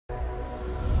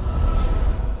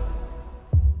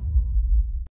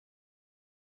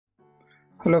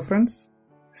Hello friends,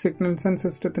 Signals and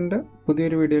System's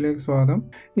പുതിയൊരു വീഡിയോയിലേക്ക് സ്വാഗതം.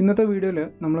 ഇന്നത്തെ വീഡിയോയിൽ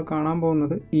നമ്മൾ കാണാൻ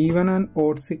പോകുന്നത് ഈവൻ ആൻഡ്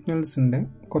ഓഡ് സിഗ്നൽസിന്റെ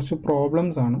കുറച്ച്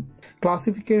പ്രോബ്ലംസ് ആണ്.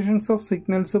 ക്ലാസിഫിക്കേഷൻസ് ഓഫ്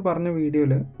സിഗ്നൽസ് പറഞ്ഞ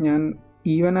വീഡിയോയിൽ ഞാൻ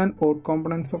even and odd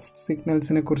components of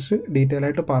സിഗ്നൽസിനെ കുറിച്ച് ഡീറ്റെയിൽ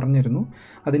ആയിട്ട് പറഞ്ഞിരുന്നു.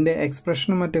 അതിന്റെ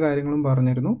എക്സ്പ്രഷനും മറ്റു കാര്യങ്ങളും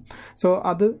പറഞ്ഞിരുന്നു. സോ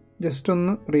അത് ജസ്റ്റ്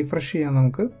ഒന്ന് റീഫ്രഷ് ചെയ്യാം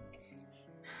നമുക്ക്.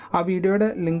 ആ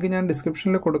വീഡിയോയുടെ ലിങ്ക് ഞാൻ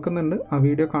ഡിസ്ക്രിപ്ഷനിൽ കൊടുക്കുന്നുണ്ട്. ആ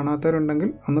വീഡിയോ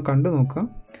കാണാത്തവരുണ്ടെങ്കിൽ ഒന്ന് കണ്ടു നോക്കുക.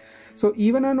 So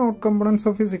even and odd components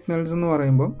of signals എന്ന്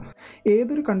പറയുമ്പോൾ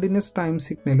ഏതൊരു കണ്ടിന്യൂസ് ടൈം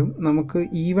സിഗ്നലും നമുക്ക്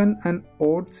ഈവൻ ആൻഡ്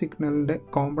ഓഡ് സിഗ്നലിൻ്റെ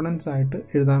കോമ്പണൻസ് ആയിട്ട്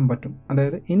എഴുതാൻ പറ്റും.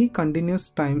 അതായത് any continuous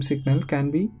time signal can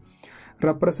be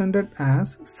represented as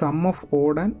sum of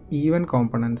odd and even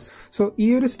components. So ഈ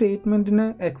ഒരു സ്റ്റേറ്റ്മെൻറ്റിനെ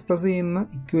എക്സ്പ്രസ് ചെയ്യുന്ന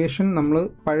ഇക്വേഷൻ നമ്മൾ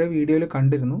പഴയ വീഡിയോയിൽ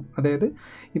കണ്ടിരുന്നു. അതായത്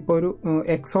ഇപ്പോൾ ഒരു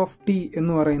എക്സ് ഓഫ് ടി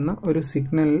എന്ന് പറയുന്ന ഒരു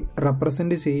സിഗ്നൽ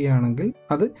റെപ്രസെൻറ്റ് ചെയ്യുകയാണെങ്കിൽ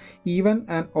അത് ഈവൻ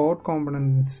ആൻഡ് ഓഡ്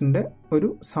കോമ്പണൻസിൻ്റെ ഒരു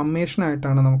സമ്മേഷൻ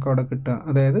ആയിട്ടാണ് നമുക്ക് അവിടെ കിട്ടുക.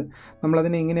 അതായത്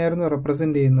നമ്മളതിനെ എങ്ങനെയായിരുന്നു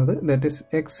റെപ്രസെൻറ്റ് ചെയ്യുന്നത്, that is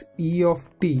X E of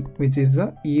T which is the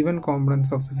even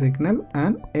components of the signal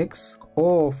and X O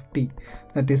of t,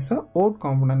 that is the odd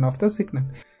component of the signal.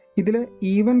 ഇതിലെ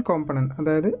ഈവൻ കോമ്പണൻറ്റ്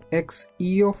അതായത് എക്സ്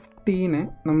ഇ ഓഫ് ടീനെ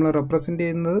നമ്മൾ represent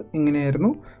ചെയ്യുന്നത്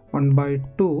ഇങ്ങനെയായിരുന്നു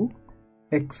 1/2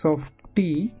 X of T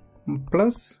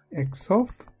plus X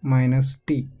of minus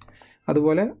T.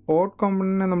 അതുപോലെ odd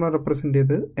കോമ്പണൻറ്റിനെ നമ്മൾ represent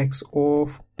ചെയ്ത് X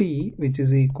of T which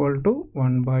is equal to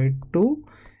 1/2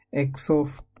 X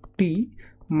of T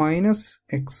minus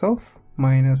X of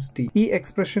minus T. ഈ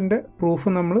എക്സ്പ്രഷന്റെ proof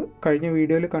നമ്മൾ കഴിഞ്ഞ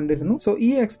വീഡിയോയിൽ കണ്ടിരുന്നു. സോ ഈ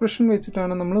എക്സ്പ്രഷൻ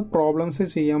വെച്ചിട്ടാണ് നമ്മൾ പ്രോബ്ലംസ്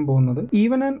ചെയ്യാൻ പോകുന്നത്.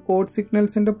 ഈവൻ ആൻഡ് ഓഡ്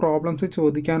സിഗ്നൽസിന്റെ പ്രോബ്ലംസ്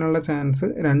ചോദിക്കാനുള്ള ചാൻസ്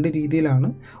രണ്ട് രീതിയിലാണ്.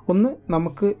 ഒന്ന്,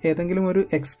 നമുക്ക് ഏതെങ്കിലും ഒരു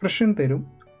എക്സ്പ്രഷൻ തരും,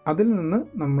 അതിൽ നിന്ന്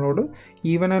നമ്മളോട്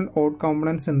ഈവൻ ആൻഡ് ഓഡ്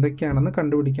കോമ്പണൻസ് എന്തൊക്കെയാണെന്ന്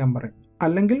കണ്ടുപിടിക്കാൻ പറയും.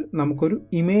 അല്ലെങ്കിൽ നമുക്കൊരു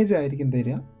ഇമേജ് ആയിരിക്കും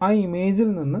തരിക, ആ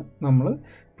ഇമേജിൽ നിന്ന് നമ്മൾ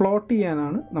പ്ലോട്ട്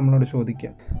ചെയ്യാനാണ് നമ്മളോട്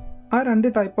ചോദിക്കുക. ആ രണ്ട്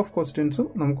ടൈപ്പ് ഓഫ് ക്വസ്റ്റ്യൻസും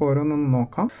നമുക്ക് ഓരോന്നൊന്ന്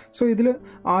നോക്കാം. സോ ഇതിൽ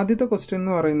ആദ്യത്തെ ക്വസ്റ്റ്യൻ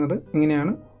എന്ന് പറയുന്നത്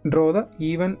ഇങ്ങനെയാണ്: draw the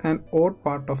even and odd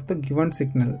part of the given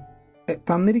signal.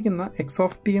 തന്നിരിക്കുന്ന എക്സ്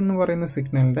ഓഫ് ടി എന്ന് പറയുന്ന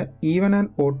സിഗ്നലിന്റെ ഈവൻ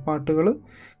ആൻഡ് ഓഡ് പാർട്ടുകൾ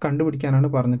കണ്ടുപിടിക്കാനാണ്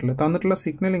പറഞ്ഞിട്ടുള്ളത്. തന്നിട്ടുള്ള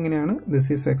സിഗ്നൽ ഇങ്ങനെയാണ്,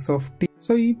 this is X of T.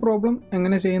 So ഈ പ്രോബ്ലം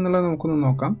എങ്ങനെ ചെയ്യുന്നുള്ളത് നമുക്കൊന്ന്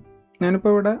നോക്കാം.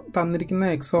 ഞാനിപ്പോൾ ഇവിടെ തന്നിരിക്കുന്ന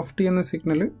എക്സ് ഓഫ് ടി എന്ന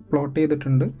സിഗ്നൽ പ്ലോട്ട്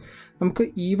ചെയ്തിട്ടുണ്ട്. നമുക്ക്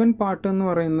ഈവൻ പാർട്ട് എന്ന്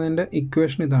പറയുന്നതിന്റെ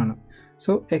ഇക്വേഷൻ ഇതാണ്.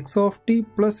 So X of T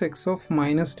plus X of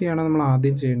minus T ആണ് നമ്മൾ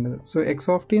ആദ്യം ചെയ്യേണ്ടത്. സോ എക്സ്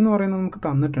ഓഫ് ടി എന്ന് പറയുന്നത് നമുക്ക്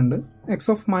തന്നിട്ടുണ്ട്. എക്സ്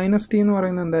ഓഫ് മൈനസ് ടി എന്ന്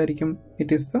പറയുന്നത് എന്തായിരിക്കും?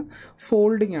 ഇറ്റ് ഈസ് ദ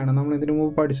ഫോൾഡിംഗ് ആണ്. നമ്മൾ ഇതിനു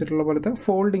മുമ്പ് പഠിച്ചിട്ടുള്ള പോലത്തെ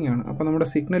ഫോൾഡിംഗ് ആണ്. അപ്പോൾ നമ്മുടെ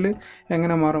സിഗ്നൽ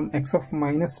എങ്ങനെ മാറും? എക്സ് ഓഫ്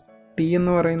മൈനസ് ടി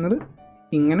എന്ന് പറയുന്നത്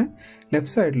ഇങ്ങനെ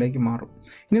ലെഫ്റ്റ് സൈഡിലേക്ക് മാറും.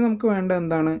 ഇനി നമുക്ക് വേണ്ട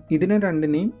എന്താണ്? ഇതിനെ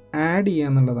രണ്ടിനെയും ആഡ്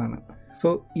ചെയ്യുക എന്നുള്ളതാണ്.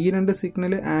 സോ ഈ രണ്ട്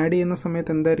സിഗ്നൽ ആഡ് ചെയ്യുന്ന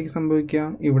സമയത്ത് എന്തായിരിക്കും സംഭവിക്കുക?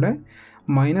 ഇവിടെ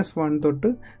 -1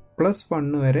 തൊട്ട് +1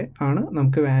 വരെ ആണ്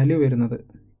നമുക്ക് വാല്യൂ വരുന്നത്.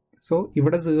 സോ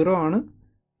ഇവിടെ 0 ആണ്,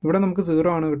 ഇവിടെ നമുക്ക് 0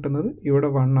 ആണ് കിട്ടുന്നത്, ഇവിടെ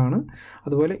 1 ആണ്,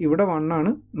 അതുപോലെ ഇവിടെ 1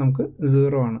 ആണ്, നമുക്ക്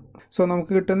 0 ആണ്. സോ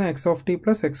നമുക്ക് കിട്ടുന്ന X of T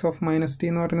plus X of minus T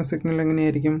എന്ന് പറയുന്ന സിഗ്നൽ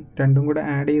എങ്ങനെയായിരിക്കും? രണ്ടും കൂടെ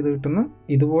ആഡ് ചെയ്ത് കിട്ടുന്ന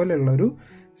ഇതുപോലെയുള്ളൊരു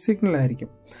സിഗ്നൽ ആയിരിക്കും.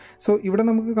 സോ ഇവിടെ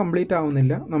നമുക്ക് കംപ്ലീറ്റ്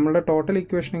ആവുന്നില്ല. നമ്മളുടെ ടോട്ടൽ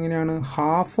ഇക്വേഷൻ എങ്ങനെയാണ്?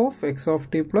 Half of X of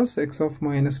T plus X of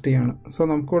minus T ആണ്. സോ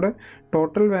നമുക്കിവിടെ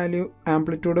ടോട്ടൽ വാല്യൂ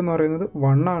ആംപ്ലിറ്റ്യൂഡ് എന്ന് പറയുന്നത്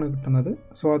 1 ആണ് കിട്ടുന്നത്.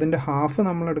 സോ അതിൻ്റെ ഹാഫ്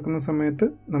നമ്മൾ എടുക്കുന്ന സമയത്ത്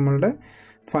നമ്മളുടെ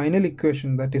final equation,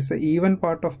 that is the even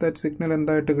part of that signal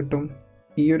എന്തായിട്ട് കിട്ടും?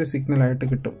 ഈ ഒരു സിഗ്നലായിട്ട്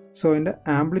കിട്ടും. സോ അതിൻ്റെ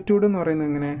ആംപ്ലിറ്റ്യൂഡ് എന്ന് പറയുന്നത്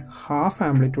എങ്ങനെ? ഹാഫ്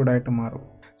ആംപ്ലിറ്റ്യൂഡായിട്ട് മാറും.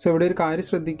 സോ ഇവിടെ ഒരു കാര്യം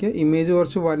ശ്രദ്ധിക്കുക, ഇമേജ്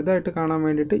കുറച്ച് വലുതായിട്ട് കാണാൻ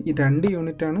വേണ്ടിയിട്ട് ഈ 2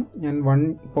 യൂണിറ്റാണ് ഞാൻ 1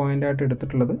 പോയിന്റ് ആയിട്ട്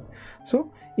എടുത്തിട്ടുള്ളത്. സോ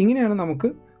ഇങ്ങനെയാണ് നമുക്ക്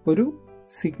ഒരു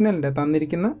സിഗ്നലിൻ്റെ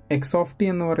തന്നിരിക്കുന്ന എക്സ് ഓഫ് ടി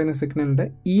എന്ന് പറയുന്ന സിഗ്നലിൻ്റെ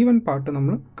ഈവൻ പാർട്ട്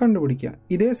നമ്മൾ കണ്ടുപിടിക്കുക.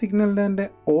 ഇതേ സിഗ്നലിൻ്റെ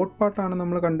ഓഡ് പാർട്ടാണ്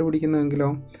നമ്മൾ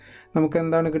കണ്ടുപിടിക്കുന്നതെങ്കിലോ നമുക്ക്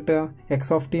എന്താണ് കിട്ടുക?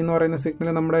 എക്സ് ഓഫ് ടി എന്ന് പറയുന്ന സിഗ്നൽ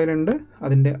നമ്മുടെ കയ്യിലുണ്ട്,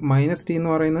 അതിൻ്റെ മൈനസ് ടി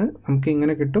എന്ന് പറയുന്നത് നമുക്ക്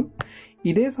ഇങ്ങനെ കിട്ടും.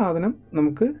 ഇതേ സാധനം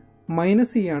നമുക്ക്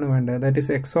മൈനസ് ഇ ആണ് വേണ്ടത്, that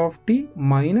is X of T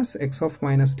minus X of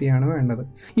minus T ആണ് വേണ്ടത്.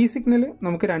 ഈ സിഗ്നൽ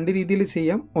നമുക്ക് രണ്ട് രീതിയിൽ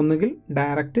ചെയ്യാം. ഒന്നുകിൽ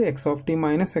direct X of T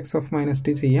minus X of minus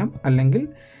T ചെയ്യാം, അല്ലെങ്കിൽ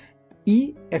ഈ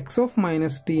എക്സ് ഓഫ്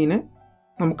മൈനസ് ടീനെ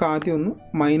നമുക്ക് ആദ്യം ഒന്ന്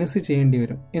മൈനസ് ചെയ്യേണ്ടി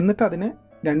വരും, എന്നിട്ട് അതിനെ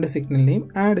രണ്ട് സിഗ്നലിനെയും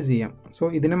ആഡ് ചെയ്യാം. സോ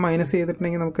ഇതിനെ മൈനസ്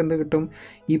ചെയ്തിട്ടുണ്ടെങ്കിൽ നമുക്ക് എന്ത് കിട്ടും?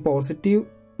 ഈ പോസിറ്റീവ്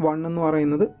 1 എന്ന്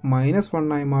പറയുന്നത്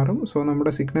 -1 ആയി മാറും. സോ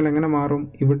നമ്മുടെ സിഗ്നൽ എങ്ങനെ മാറും?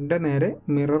 ഇവിടെ നേരെ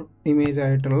മിറർ ഇമേജ്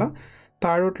ആയിട്ടുള്ള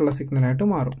താഴോട്ടുള്ള സിഗ്നലായിട്ട്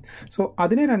മാറും. സോ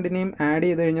അതിനെ രണ്ടിനെയും ആഡ്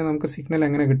ചെയ്ത് കഴിഞ്ഞാൽ നമുക്ക് സിഗ്നൽ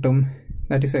എങ്ങനെ കിട്ടും?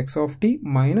 That is X of T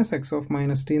minus X of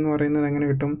minus T എന്ന് പറയുന്നത് എങ്ങനെ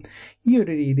കിട്ടും? ഈ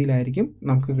ഒരു രീതിയിലായിരിക്കും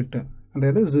നമുക്ക് കിട്ടുക.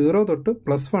 അതായത് 0 തൊട്ട്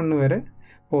 +1 വരെ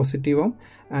പോസിറ്റീവും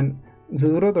ആൻഡ്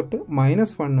 0 തൊട്ട്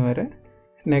 -1 വരെ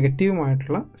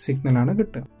നെഗറ്റീവുമായിട്ടുള്ള സിഗ്നലാണ്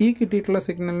കിട്ടുക. ഈ കിട്ടിയിട്ടുള്ള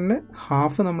സിഗ്നലിൻ്റെ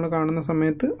ഹാഫ് നമ്മൾ കാണുന്ന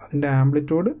സമയത്ത് അതിൻ്റെ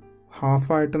ആംപ്ലിറ്റ്യൂഡ്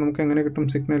ഹാഫായിട്ട് നമുക്ക് എങ്ങനെ കിട്ടും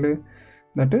സിഗ്നൽ?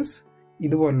 ദാറ്റ് ഈസ്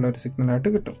ഇതുപോലുള്ള ഒരു സിഗ്നലായിട്ട്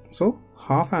കിട്ടും. സോ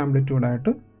ഹാഫ്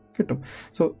ആംപ്ലിറ്റ്യൂഡായിട്ട് കിട്ടും.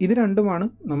 സോ ഇത് രണ്ടുമാണ്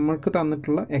നമ്മൾക്ക്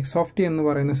തന്നിട്ടുള്ള എക്സ് ഓഫ് ടി എന്ന്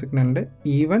പറയുന്ന സിഗ്നലിൻ്റെ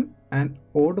ഈവൻ ആൻഡ്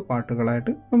ഓഡ്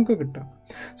പാർട്ടുകളായിട്ട് നമുക്ക് കിട്ടുക.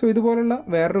 സോ ഇതുപോലുള്ള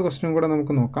വേറൊരു ക്വസ്റ്റ്യൻ കൂടെ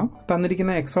നമുക്ക് നോക്കാം.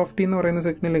 തന്നിരിക്കുന്ന എക്സ് ഓഫ് ടി എന്ന് പറയുന്ന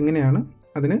സിഗ്നൽ എങ്ങനെയാണ്,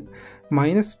 അതിന്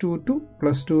 -2 to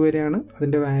 +2 വരെയാണ്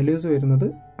അതിൻ്റെ വാല്യൂസ് വരുന്നത്.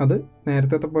 അത്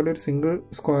നേരത്തെ പോലെ ഒരു സിംഗിൾ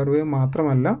സ്ക്വയർ വേവ്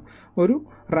മാത്രമല്ല, ഒരു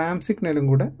റാമ്പ് സിഗ്നലും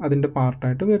കൂടെ അതിൻ്റെ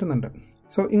പാർട്ടായിട്ട് വരുന്നുണ്ട്.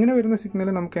 സോ ഇങ്ങനെ വരുന്ന സിഗ്നൽ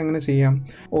നമുക്ക് എങ്ങനെ ചെയ്യാം,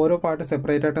 ഓരോ പാർട്ട്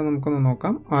സെപ്പറേറ്റ് ആയിട്ട് നമുക്കൊന്ന്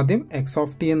നോക്കാം. ആദ്യം എക്സ്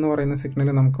ഓഫ് ടി എന്ന് പറയുന്ന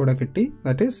സിഗ്നൽ നമുക്കിവിടെ കിട്ടി.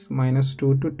 That is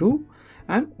 -2 to 2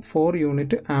 and 4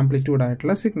 unit amplitude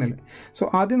ആയിട്ടുള്ള സിഗ്നൽ. സോ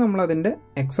ആദ്യം നമ്മൾ അതിൻ്റെ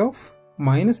എക്സ് ഓഫ്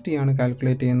 -t ആണ്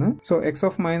കാൽക്കുലേറ്റ് ചെയ്യുന്നത്. സോ എക്സ്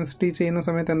ഓഫ് -t ചെയ്യുന്ന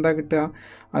സമയത്ത് എന്താ കിട്ടുക,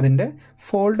 അതിൻ്റെ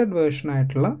ഫോൾഡഡ് വേർഷൻ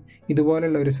ആയിട്ടുള്ള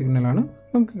ഇതുപോലെയുള്ള ഒരു സിഗ്നലാണ്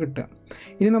നമുക്ക് കിട്ടുക.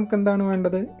 ഇനി നമുക്ക് എന്താണ്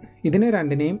വേണ്ടത്, ഇതിനെ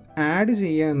രണ്ടിനെയും ആഡ്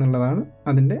ചെയ്യുക എന്നുള്ളതാണ്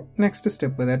അതിൻ്റെ next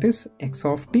step. That is X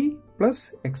of T plus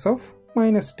X of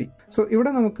 -t. So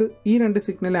ഇവിടെ നമുക്ക് ഈ രണ്ട്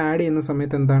സിഗ്നൽ ആഡ് ചെയ്യുന്ന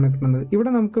സമയത്ത് എന്താണ് കിട്ടുന്നത്,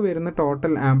 ഇവിടെ നമുക്ക് വരുന്ന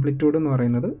ടോട്ടൽ ആംപ്ലിറ്റ്യൂഡ് എന്ന്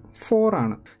പറയുന്നത് 4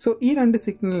 ആണ്. സോ ഈ രണ്ട്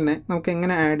സിഗ്നലിനെ നമുക്ക്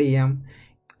എങ്ങനെ ആഡ് ചെയ്യാം,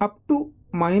 അപ് ടു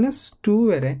 -2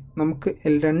 വരെ നമുക്ക്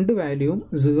രണ്ട് വാല്യൂവും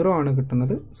 0 ആണ്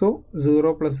കിട്ടുന്നത്. സോ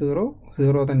 0 + 0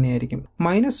 0 തന്നെയായിരിക്കും.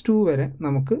 -2 വരെ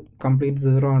നമുക്ക് കംപ്ലീറ്റ്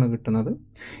 0 ആണ് കിട്ടുന്നത്.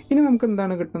 ഇനി നമുക്ക്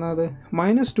എന്താണ് കിട്ടുന്നത്,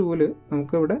 -2-ൽ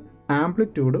നമുക്കിവിടെ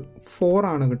ആംപ്ലിറ്റ്യൂഡ് 4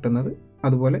 ആണ് കിട്ടുന്നത്.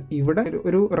 അതുപോലെ ഇവിടെ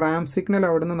ഒരു റാമ്പ് സിഗ്നൽ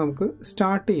അവിടെ നിന്ന് നമുക്ക്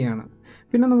സ്റ്റാർട്ട് ചെയ്യാണ്.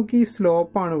 പിന്നെ നമുക്ക് ഈ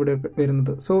സ്ലോപ്പാണ് ഇവിടെ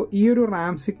വരുന്നത്. സോ ഈ ഒരു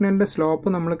റാമ്പ് സിഗ്നലിൻ്റെ സ്ലോപ്പ്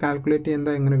നമ്മൾ കാൽക്കുലേറ്റ്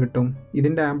ചെയ്യുന്നത് എങ്ങനെ കിട്ടും,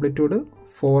 ഇതിൻ്റെ ആംപ്ലിറ്റ്യൂഡ്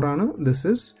 4 ആണ്, ദിസ്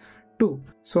ഇസ് 2.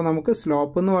 സോ നമുക്ക്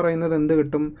സ്ലോപ്പ് എന്ന് പറയുന്നത് എന്ത്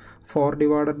കിട്ടും,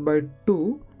 4/2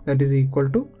 ദാറ്റ് ഈസ് ഈക്വൽ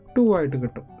ടു 2 ആയിട്ട്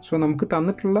കിട്ടും. സോ നമുക്ക്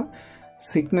തന്നിട്ടുള്ള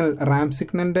സിഗ്നൽ റാമ്പ്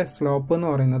സിഗ്നലിൻ്റെ സ്ലോപ്പ് എന്ന്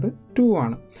പറയുന്നത് 2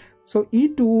 ആണ്. സോ ഈ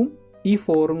 2ഉം ഈ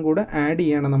 4ഉം കൂടെ ആഡ്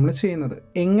ചെയ്യാണ് നമ്മൾ ചെയ്യുന്നത്.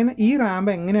 എങ്ങനെ ഈ റാമ്പ്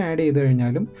എങ്ങനെ ആഡ് ചെയ്ത്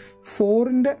കഴിഞ്ഞാലും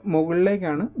 4ൻ്റെ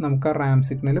മുകളിലേക്കാണ് നമുക്ക് ആ റാമ്പ്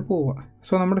സിഗ്നൽ പോവുക.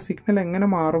 സോ നമ്മുടെ സിഗ്നൽ എങ്ങനെ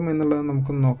മാറും എന്നുള്ളത്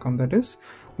നമുക്കൊന്ന് നോക്കാം. ദാറ്റ് ഈസ്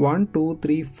 1 2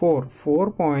 3 4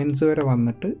 പോയിന്റ്സ് വരെ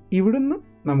വന്നിട്ട് ഇവിടുന്ന്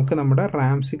നമുക്ക് നമ്മുടെ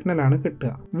റാമ്പ് സിഗ്നലാണ്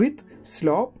കിട്ടുക വിത്ത്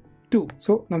സ്ലോപ്പ് 2.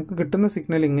 സോ നമുക്ക് കിട്ടുന്ന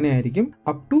സിഗ്നൽ ഇങ്ങനെയായിരിക്കും,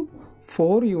 അപ് ടു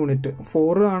 4 യൂണിറ്റ്.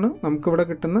 4 ആണ് നമുക്കിവിടെ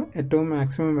കിട്ടുന്ന ഏറ്റവും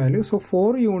മാക്സിമം വാല്യൂ. സോ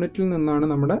 4 യൂണിറ്റിൽ നിന്നാണ്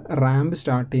നമ്മുടെ റാമ്പ്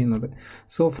സ്റ്റാർട്ട് ചെയ്യുന്നത്.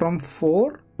 സോ ഫ്രം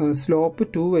 4 സ്ലോപ്പ്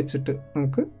 2 വെച്ചിട്ട്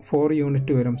നമുക്ക് 4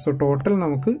 യൂണിറ്റ് വരും. സോ ടോട്ടൽ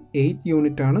നമുക്ക് 8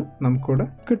 യൂണിറ്റ് ആണ് നമുക്കിവിടെ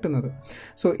കിട്ടുന്നത്.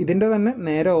 സോ ഇതിൻ്റെ തന്നെ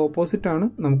നേരെ ഓപ്പോസിറ്റ് ആണ്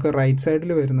നമുക്ക് റൈറ്റ്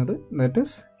സൈഡിൽ വരുന്നത്. ദാറ്റ്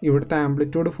ഈസ് ഇവിടുത്തെ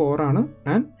ആംപ്ലിറ്റ്യൂഡ് 4 ആണ്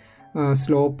ആൻഡ്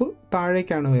സ്ലോപ്പ്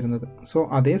താഴേക്കാണ് വരുന്നത്. സോ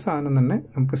അതേ സാധനം തന്നെ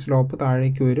നമുക്ക് സ്ലോപ്പ്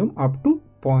താഴേക്ക് വരും അപ് ടു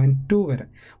 0.2 വരെ.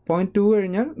 0.2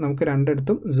 കഴിഞ്ഞാൽ നമുക്ക്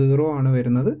രണ്ടിടത്തും 0 ആണ്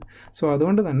വരുന്നത്. സോ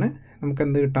അതുകൊണ്ട് തന്നെ നമുക്ക്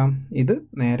എന്ത് കിട്ടാം, ഇത്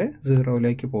നേരെ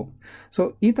 0ലേക്ക് പോകും. സോ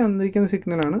ഈ തന്നിരിക്കുന്ന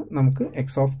സിഗ്നലാണ് നമുക്ക്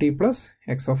X of T plus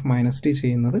X of -t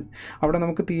ചെയ്യുന്നത്. അവിടെ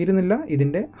നമുക്ക് തീരുന്നില്ല,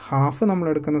 ഇതിൻ്റെ ഹാഫ് നമ്മൾ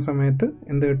എടുക്കുന്ന സമയത്ത്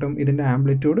എന്ത് കിട്ടും, ഇതിൻ്റെ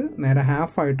ആംപ്ലിറ്റ്യൂഡ് നേരെ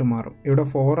ഹാഫ് ആയിട്ട് മാറും. ഇവിടെ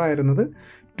 4 ആയിരുന്നത്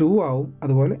 2 ആവും.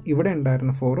 അതുപോലെ ഇവിടെ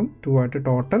ഉണ്ടായിരുന്ന 4ഉം 2 ആയിട്ട്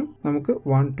ടോട്ടൽ നമുക്ക്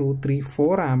 1 2 3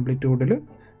 4 ആംപ്ലിറ്റ്യൂഡിൽ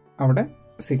അവിടെ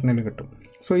സിഗ്നൽ കിട്ടും.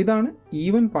 സോ ഇതാണ്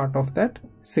even part of that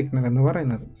signal എന്ന്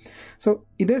പറയുന്നത്. സോ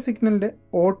ഇതേ സിഗ്നലിൻ്റെ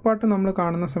ഓഡ് പാർട്ട് നമ്മൾ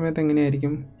കാണുന്ന സമയത്ത്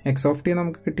എങ്ങനെയായിരിക്കും, എക്സ് ഓഫ് ടി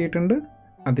നമുക്ക് കിട്ടിയിട്ടുണ്ട്,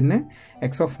 അതിനെ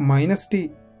എക്സ് ഓഫ് -t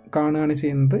കാണുകയാണ്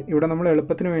ചെയ്യുന്നത്. ഇവിടെ നമ്മൾ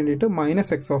എളുപ്പത്തിന് വേണ്ടിയിട്ട്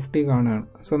 -x ഓഫ് ടി കാണുകയാണ്.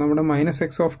 സോ നമ്മുടെ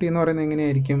 -x ഓഫ് ടി എന്ന് പറയുന്നത്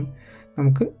എങ്ങനെയായിരിക്കും,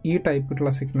 നമുക്ക് ഈ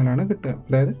ടൈപ്പിലുള്ള സിഗ്നലാണ് കിട്ടുക.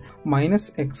 അതായത്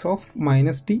 -x ഓഫ്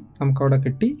 -t നമുക്കവിടെ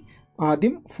കിട്ടി.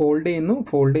 ആദ്യം ഫോൾഡ് ചെയ്യുന്നു,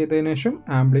 ഫോൾഡ് ചെയ്തതിനു ശേഷം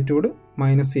ആംപ്ലിറ്റ്യൂഡ്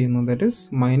മൈനസ് ചെയ്യുന്നു. ദാറ്റ് ഈസ്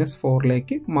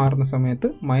 -4ലേക്ക് മാറുന്ന സമയത്ത്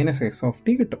 -x ഓഫ്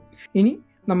ടി കിട്ടും. ഇനി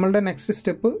നമ്മളുടെ നെക്സ്റ്റ്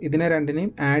സ്റ്റെപ്പ് ഇതിനെ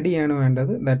രണ്ടിനെയും ആഡ് ചെയ്യാണ്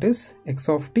വേണ്ടത്. That is X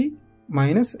of T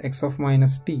minus X of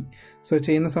 -t. So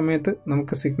ചെയ്യുന്ന സമയത്ത്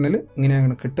നമുക്ക് സിഗ്നൽ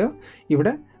ഇങ്ങനെയാണ് കിട്ടുക.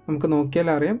 ഇവിടെ നമുക്ക് നോക്കിയാൽ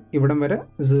അറിയാം, ഇവിടം വരെ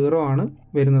 0 ആണ്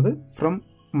വരുന്നത്. ഫ്രം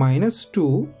 -2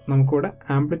 നമുക്കിവിടെ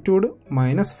ആംപ്ലിറ്റ്യൂഡ്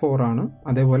 -4 ആണ്,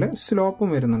 അതേപോലെ സ്ലോപ്പും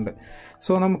വരുന്നുണ്ട്.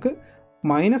 സോ നമുക്ക്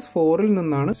 -4ൽ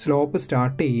നിന്നാണ് സ്ലോപ്പ്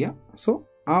സ്റ്റാർട്ട് ചെയ്യുക. സോ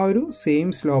ആ ഒരു സെയിം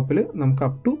സ്ലോപ്പിൽ നമുക്ക്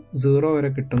അപ് ടു 0 വരെ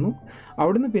കിട്ടുന്നു.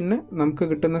 അവിടുന്ന് പിന്നെ നമുക്ക്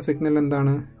കിട്ടുന്ന സിഗ്നൽ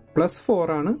എന്താണ്, +4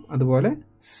 ആണ്, അതുപോലെ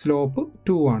സ്ലോപ്പ്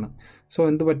 2 ആണ്. സോ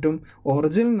എന്ത് പറ്റും,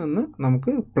 ഒറിജിനിൽ നിന്ന്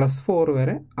നമുക്ക് +4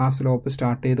 വരെ ആ സ്ലോപ്പ്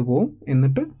സ്റ്റാർട്ട് ചെയ്ത് പോകും.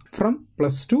 എന്നിട്ട് ഫ്രം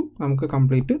 +2 നമുക്ക്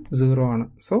കംപ്ലീറ്റ് 0 ആണ്.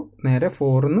 സോ നേരെ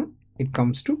 4ന്ന് ഇറ്റ്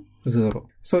കംസ് ടു 0.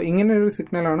 സോ ഇങ്ങനെ ഒരു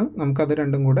സിഗ്നലാണ് നമുക്കത്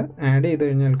രണ്ടും കൂടെ ആഡ് ചെയ്ത്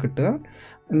കഴിഞ്ഞാൽ കിട്ടുക.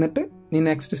 എന്നിട്ട് ഈ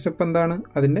നെക്സ്റ്റ് സ്റ്റെപ്പ് എന്താണ്,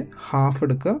 അതിൻ്റെ ഹാഫ്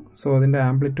എടുക്കുക. സോ അതിൻ്റെ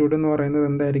ആംപ്ലിറ്റ്യൂഡ് എന്ന് പറയുന്നത്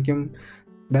എന്തായിരിക്കും,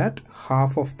 ദാറ്റ്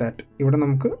ഹാഫ് ഓഫ് ദാറ്റ്. ഇവിടെ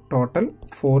നമുക്ക് ടോട്ടൽ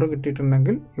 4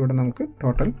 കിട്ടിയിട്ടുണ്ടെങ്കിൽ ഇവിടെ നമുക്ക്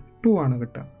ടോട്ടൽ 2 ആണ്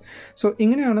കിട്ടുക. സോ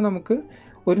ഇങ്ങനെയാണ് നമുക്ക്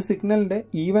ഒരു സിഗ്നലിൻ്റെ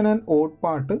ഈവൻ ആൻഡ് ഓഡ്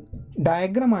പാർട്ട്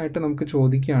ഡയഗ്രമായിട്ട് നമുക്ക്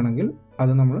ചോദിക്കുകയാണെങ്കിൽ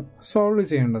അത് നമ്മൾ സോൾവ്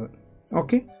ചെയ്യേണ്ടത്.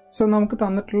 ഓക്കെ, സോ നമുക്ക്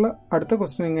തന്നിട്ടുള്ള അടുത്ത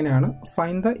ക്വസ്റ്റ്യൻ ഇങ്ങനെയാണ്,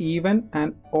 find the even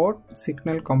and odd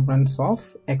signal components of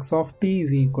X of T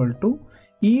is equal to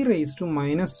e raised to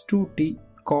 -2t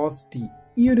cos t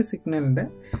ഈ ഒരു സിഗ്നലിൻ്റെ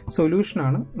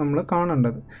സൊല്യൂഷനാണ് നമ്മൾ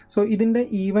കാണേണ്ടത്. സോ ഇതിൻ്റെ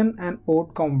ഈവൻ ആൻഡ്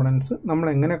ഓഡ് കോമ്പണൻസ് നമ്മൾ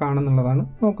എങ്ങനെ കാണുന്നുള്ളതാണ്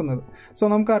നോക്കുന്നത്. സോ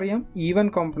നമുക്കറിയാം even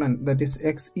component that is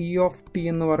X E of T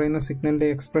എന്ന് പറയുന്ന സിഗ്നലിൻ്റെ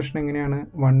എക്സ്പ്രഷൻ എങ്ങനെയാണ്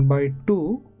 1/2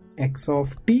 X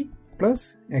of T plus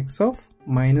X of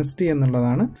minus T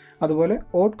എന്നുള്ളതാണ്. അതുപോലെ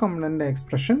ഓഡ് കോമ്പണൻറ്റിൻ്റെ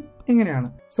എക്സ്പ്രഷൻ ഇങ്ങനെയാണ്.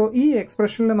 സോ ഈ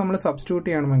എക്സ്പ്രഷനിൽ നമ്മൾ സബ്സ്റ്റിറ്റ്യൂട്ട്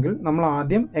ചെയ്യണമെങ്കിൽ നമ്മൾ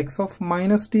ആദ്യം X of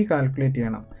minus T calculate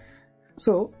ചെയ്യണം.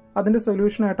 സോ അതിൻ്റെ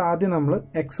സൊല്യൂഷനായിട്ട് ആദ്യം നമ്മൾ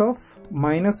X of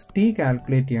minus T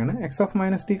calculate ചെയ്യാണ്. X of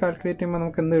minus T calculate ചെയ്യുമ്പോൾ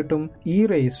നമുക്ക് എന്ത് കിട്ടും? ഇ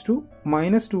റേസ് ടു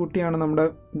 -2t ആണ് നമ്മുടെ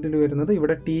ഇതിൽ വരുന്നത്.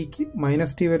 ഇവിടെ ടിക്ക്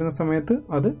 -t വരുന്ന സമയത്ത്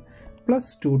അത്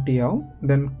 +2t ആവും.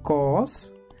 Then cos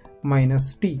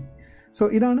minus T. So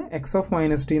ഇതാണ് എക്സ് ഓഫ്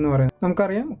മൈനസ് ടി എന്ന് പറയുന്നത്.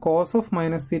 നമുക്കറിയാം കോസ് ഓഫ്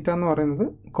മൈനസ് തീറ്റ എന്ന് പറയുന്നത്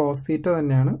കോസ് തീറ്റ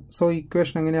തന്നെയാണ്. So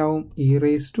equation എങ്ങനെയാവും? E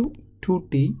raise to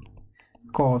 2t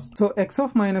cos. So X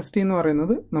of minus T എന്ന്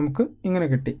പറയുന്നത് നമുക്ക് ഇങ്ങനെ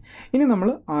കിട്ടി. ഇനി നമ്മൾ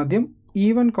ആദ്യം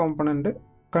even component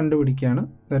കണ്ടുപിടിക്കുകയാണ്.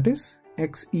 That is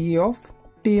X E of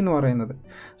T എന്ന് പറയുന്നത്.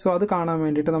 സോ അത് കാണാൻ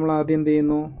വേണ്ടിയിട്ട് നമ്മൾ ആദ്യം എന്ത്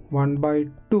ചെയ്യുന്നു?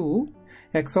 1/2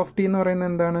 എക്സ് ഓഫ് ടി എന്ന് പറയുന്നത്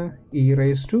എന്താണ്? E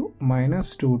raise to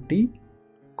 -2t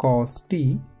cos T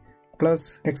plus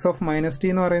X of minus T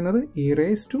എന്ന് പറയുന്നത് E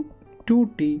raise to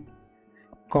 2t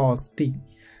cos T.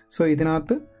 So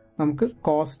ഇതിനകത്ത് നമുക്ക്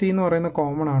കോസ് ടി എന്ന് പറയുന്ന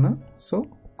കോമൺ ആണ്. സോ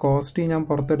കോസ് ടി ഞാൻ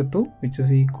പുറത്തെടുത്തു, which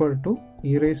is equal to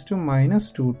E raise to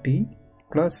 -2t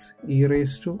plus E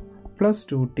raise to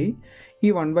 +2t. ഈ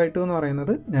 1/2 എന്ന്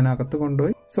പറയുന്നത് ഞാൻ അകത്ത്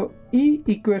കൊണ്ടുപോയി. സോ ഈ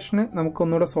ഇക്വേഷന്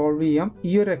നമുക്കൊന്നുകൂടെ സോൾവ് ചെയ്യാം.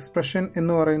 ഈ ഒരു എക്സ്പ്രഷൻ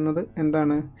എന്ന് പറയുന്നത്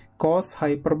എന്താണ്? കോസ്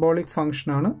ഹൈപ്പർബോളിക്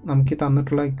ഫംഗ്ഷൻ ആണ് നമുക്ക്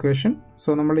തന്നിട്ടുള്ള ഇക്വേഷൻ. സോ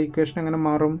നമ്മുടെ ഇക്വേഷൻ എങ്ങനെ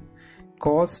മാറും?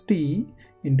 Cos T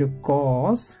into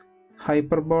cos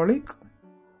hyperbolic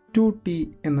 2t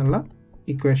എന്നുള്ള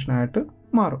ഇക്വേഷനായിട്ട്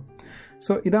മാറും.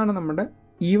 സോ ഇതാണ് നമ്മുടെ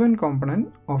even component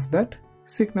of that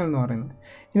signal എന്ന് പറയുന്നത്.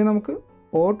 ഇനി നമുക്ക്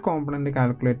ഓഡ് കോമ്പണൻറ്റ്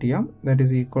കാൽക്കുലേറ്റ് ചെയ്യാം. That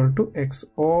is equal to X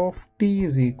of T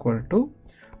is equal to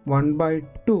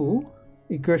 1/2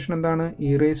 equation എന്താണ്?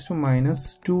 E raise to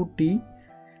 -2t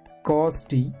cos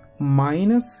T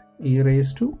minus E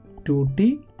raise to 2t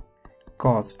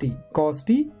cos T. Cos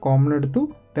T common എടുത്തു.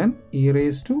 Then E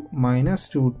raise to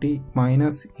 -2t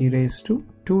minus E raise to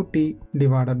 2t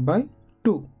divided by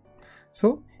 2. So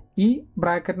ഈ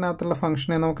ബ്രാക്കറ്റിനകത്തുള്ള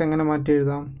ഫംഗ്ഷനെ നമുക്ക് എങ്ങനെ മാറ്റി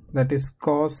എഴുതാം? That is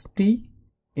cos T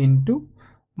into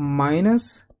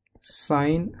minus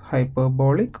sign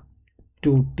hyperbolic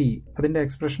 2t. അതിൻ്റെ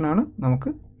എക്സ്പ്രഷനാണ് നമുക്ക്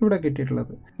ഇവിടെ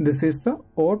കിട്ടിയിട്ടുള്ളത്. This is the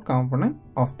odd component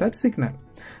of that signal.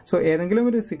 So ഏതെങ്കിലും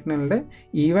ഒരു സിഗ്നലിൻ്റെ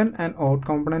ഈവൻ ആൻഡ് ഓഡ്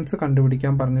കോമ്പണൻറ്റ്സ്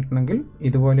കണ്ടുപിടിക്കാൻ പറഞ്ഞിട്ടുണ്ടെങ്കിൽ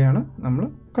ഇതുപോലെയാണ് നമ്മൾ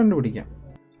കണ്ടുപിടിക്കുക.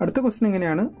 അടുത്ത ക്വസ്റ്റൻ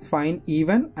എങ്ങനെയാണ്? Find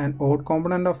even and odd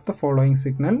component of the following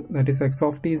signal. That is X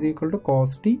of T is equal to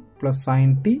cos T plus sine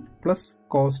t plus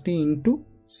cos T into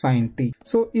sine t.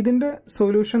 So ഇതിൻ്റെ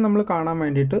solution നമ്മൾ കാണാൻ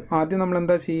വേണ്ടിയിട്ട് ആദ്യം നമ്മൾ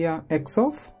എന്താ ചെയ്യുക? X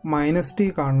of minus T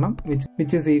കാണണം,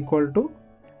 which is equal to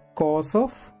cos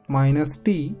of minus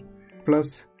T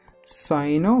plus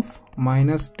sine of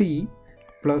minus T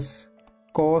plus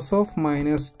cos of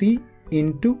minus T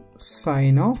into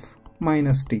sine of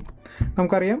minus T.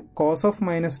 നമുക്കറിയാം കോസ് ഓഫ്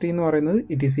മൈനസ് ടി എന്ന് പറയുന്നത്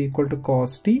it is equal to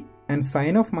cos T and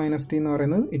sign of minus T എന്ന്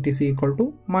പറയുന്നത് it is equal to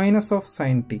minus of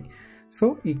sine t. So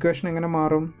equation എങ്ങനെ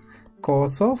മാറും?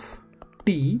 Cos of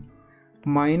T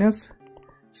minus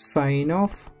sign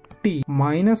of T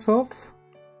minus of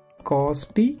cos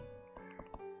T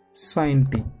sine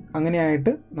t.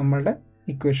 അങ്ങനെയായിട്ട് നമ്മളുടെ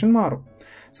equation മാറും.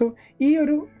 So ഈ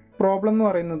ഒരു problem എന്ന്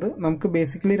പറയുന്നത് നമുക്ക്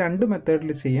ബേസിക്കലി രണ്ട്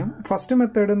മെത്തേഡിൽ ചെയ്യാം. ഫസ്റ്റ്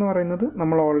മെത്തേഡ് എന്ന് പറയുന്നത്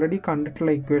നമ്മൾ ഓൾറെഡി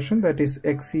കണ്ടിട്ടുള്ള equation, that is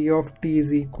X E of T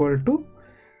is equal to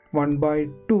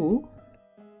 1/2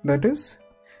 that is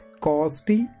cos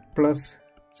T plus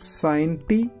sine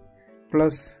t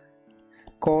plus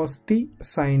cos T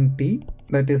sine t,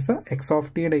 that is the X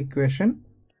of ടിയുടെ equation,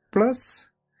 plus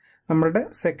നമ്മളുടെ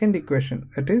second equation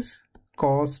that is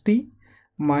cos T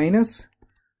minus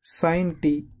sine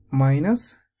t minus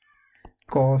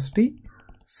cos T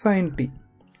sine t.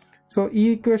 So ഈ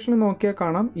ഇക്വേഷനിൽ നോക്കിയാൽ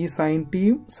കാണാം ഈ sign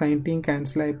ടിയും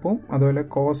cancel ആയി പോവും. അതുപോലെ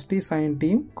കോസ് ടി സൈൻ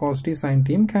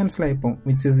ടിയും ക്യാൻസൽ ആയി പോവും,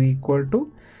 which is equal to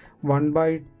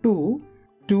 1/2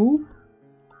 2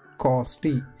 cos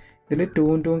T. ഇതിൽ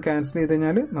 2ഉം 2ഉം ക്യാൻസൽ ചെയ്ത്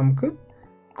കഴിഞ്ഞാൽ നമുക്ക്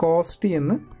കോസ് ടി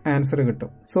എന്ന് ആൻസർ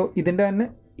കിട്ടും. സോ ഇതിൻ്റെ തന്നെ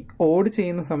ഓഡ്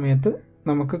ചെയ്യുന്ന സമയത്ത്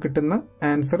നമുക്ക് കിട്ടുന്ന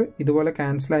ആൻസർ ഇതുപോലെ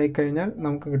ക്യാൻസൽ ആയി കഴിഞ്ഞാൽ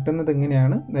നമുക്ക് കിട്ടുന്നത്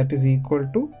എങ്ങനെയാണ്? That is equal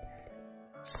to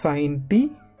sine t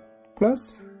plus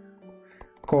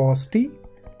cos T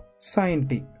sine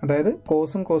t, അതായത്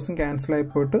കോസും ക്യാൻസൽ ആയി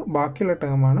പോയിട്ട് ബാക്കിയുള്ള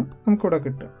ടേമാണ് നമുക്കിവിടെ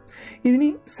കിട്ടുക. ഇനി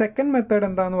സെക്കൻഡ് മെത്തേഡ്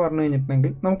എന്താന്ന് പറഞ്ഞു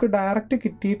കഴിഞ്ഞിട്ടുണ്ടെങ്കിൽ നമുക്ക് ഡയറക്റ്റ്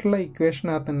കിട്ടിയിട്ടുള്ള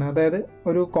ഇക്വേഷനകത്ത് തന്നെ, അതായത്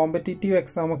ഒരു കോമ്പറ്റേറ്റീവ്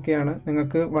എക്സാം ഒക്കെയാണ്,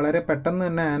 നിങ്ങൾക്ക് വളരെ പെട്ടെന്ന്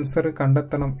തന്നെ ആൻസർ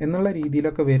കണ്ടെത്തണം എന്നുള്ള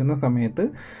രീതിയിലൊക്കെ വരുന്ന സമയത്ത്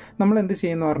നമ്മൾ എന്ത്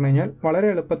ചെയ്യുന്ന പറഞ്ഞു കഴിഞ്ഞാൽ വളരെ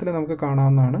എളുപ്പത്തിൽ നമുക്ക്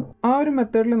കാണാവുന്നതാണ്. ആ ഒരു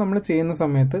മെത്തേഡിൽ നമ്മൾ ചെയ്യുന്ന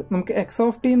സമയത്ത് നമുക്ക് എക്സ്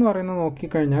ഓഫ് ടി എന്ന് പറയുന്നത്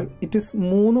നോക്കിക്കഴിഞ്ഞാൽ it is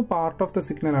 3 part of the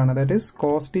signal ആണ്. ദാറ്റ് ഈസ്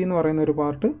കോസ് ടി എന്ന് പറയുന്ന ഒരു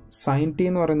പാർട്ട്, സൈൻ ടി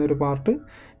എന്ന് പറയുന്ന ഒരു part,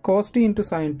 cos T into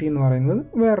sine t എന്ന് പറയുന്നത്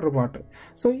വേറൊരു പാർട്ട്.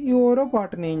 സോ ഈ ഓരോ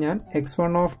പാർട്ടിനെയും ഞാൻ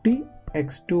x1 of T,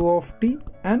 x2 of T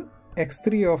and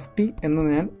x3 of T എന്ന്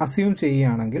ഞാൻ അസ്യൂം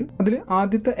ചെയ്യുകയാണെങ്കിൽ അതിൽ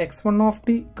ആദ്യത്തെ x1 ഓഫ്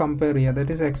ടി കമ്പയർ ചെയ്യുക.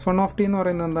 That is x1 of T എന്ന്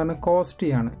പറയുന്നത് എന്താണ്? കോസ് ടി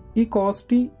ആണ്. ഈ cos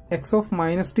T X of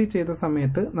minus T ചെയ്ത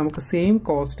സമയത്ത് നമുക്ക് സെയിം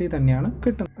കോസ് ടി തന്നെയാണ്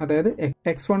കിട്ടുന്നത്. അതായത്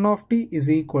x1 of T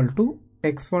is equal to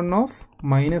x1 of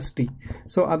minus T.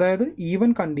 So അതായത് ഈവൻ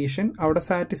കണ്ടീഷൻ അവിടെ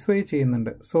സാറ്റിസ്ഫൈ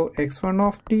ചെയ്യുന്നുണ്ട്. സോ x1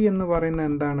 ഓഫ് ടി എന്ന് പറയുന്നത്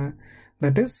എന്താണ്?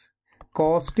 ദാറ്റ് ഈസ്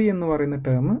കോസ് ടി എന്ന് പറയുന്ന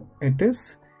ടേം ഇറ്റ് ഈസ്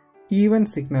ഈവൻ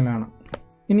സിഗ്നലാണ്.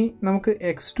 ഇനി നമുക്ക്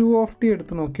x2 ഓഫ് ടി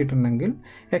എടുത്ത് നോക്കിയിട്ടുണ്ടെങ്കിൽ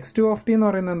x2 ഓഫ് ടി എന്ന്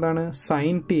പറയുന്നത് എന്താണ്?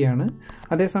 സൈൻ ടി ആണ്.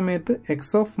 അതേസമയത്ത്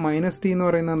എക്സ് ഓഫ് മൈനസ് ടി എന്ന്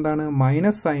പറയുന്നത് എന്താണ്?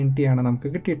 മൈനസ് സൈൻ ടി ആണ് നമുക്ക്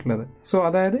കിട്ടിയിട്ടുള്ളത്. സോ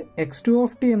അതായത് x2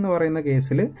 ഓഫ് ടി എന്ന് പറയുന്ന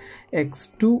കേസിൽ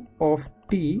x2 of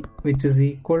T which is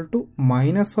equal to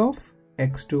minus of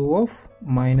x2 of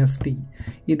minus T.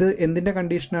 ഇത് എന്തിൻ്റെ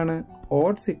കണ്ടീഷനാണ്?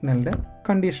 ഓഡ് സിഗ്നലിൻ്റെ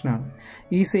കണ്ടീഷനാണ്.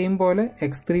 ഈ സെയിം പോലെ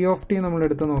x3 ഓഫ് ടി നമ്മൾ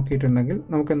എടുത്ത് നോക്കിയിട്ടുണ്ടെങ്കിൽ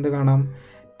നമുക്ക് എന്ത് കാണാം?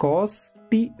 കോസ്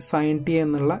ടി സൈൻ ടി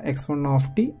എന്നുള്ള x1 ഓഫ്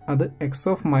ടി അത് എക്സ്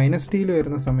ഓഫ് മൈനസ് ടിയിൽ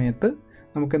വരുന്ന സമയത്ത്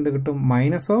നമുക്ക് എന്ത് കിട്ടും?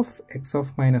 Minus of X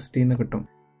of minus T എന്ന് കിട്ടും.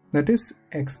 That is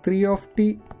x3 of T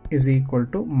is equal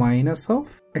to minus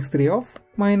of x3 of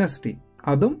minus T.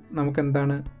 അതും നമുക്ക്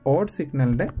എന്താണ്? ഓഡ്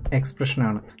സിഗ്നലിന്റെ എക്സ്പ്രഷൻ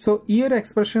ആണ്. സോ ഈ ഒരു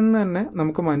എക്സ്പ്രഷൻ തന്നെ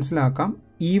നമുക്ക് മനസ്സിലാക്കാം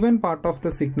even part of the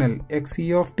signal X E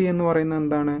of T എന്ന് പറയുന്നത്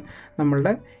എന്താണ്?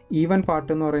 നമ്മളുടെ ഈവൻ പാർട്ട്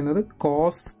എന്ന് പറയുന്നത്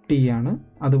കോസ് ടി ആണ്.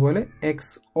 അതുപോലെ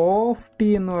എക്സ് ഓഫ് ടി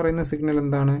എന്ന് പറയുന്ന സിഗ്നൽ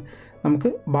എന്താണ്?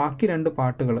 നമുക്ക് ബാക്കി 2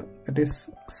 പാർട്ടുകൾ that is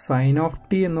sign of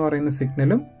T എന്ന് പറയുന്ന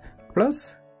സിഗ്നലും plus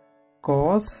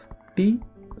cos T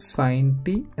sine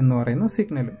t എന്ന് പറയുന്ന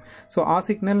സിഗ്നലും. സോ ആ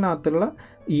സിഗ്നലിനകത്തുള്ള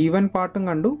ഈവൻ പാർട്ടും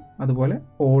കണ്ടു, അതുപോലെ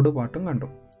ഓഡ് പാർട്ടും കണ്ടു.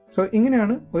 സോ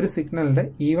ഇങ്ങനെയാണ് ഒരു സിഗ്നലിന്റെ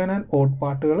ഈവൻ ആൻഡ് ഓഡ്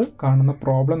പാർട്ടുകൾ കാണുന്ന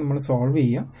പ്രോബ്ലം നമ്മൾ സോൾവ്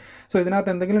ചെയ്യുക. സോ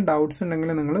ഇതിനകത്ത് എന്തെങ്കിലും ഡൗട്ട്സ്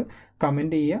ഉണ്ടെങ്കിൽ നിങ്ങൾ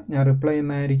കമൻറ്റ് ചെയ്യുക, ഞാൻ റിപ്ലൈ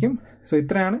ചെയ്യുന്നതായിരിക്കും. സോ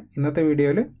ഇത്രയാണ് ഇന്നത്തെ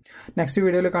വീഡിയോയിൽ. നെക്സ്റ്റ്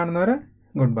വീഡിയോയിൽ കാണുന്നവരെ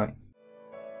ഗുഡ് ബൈ.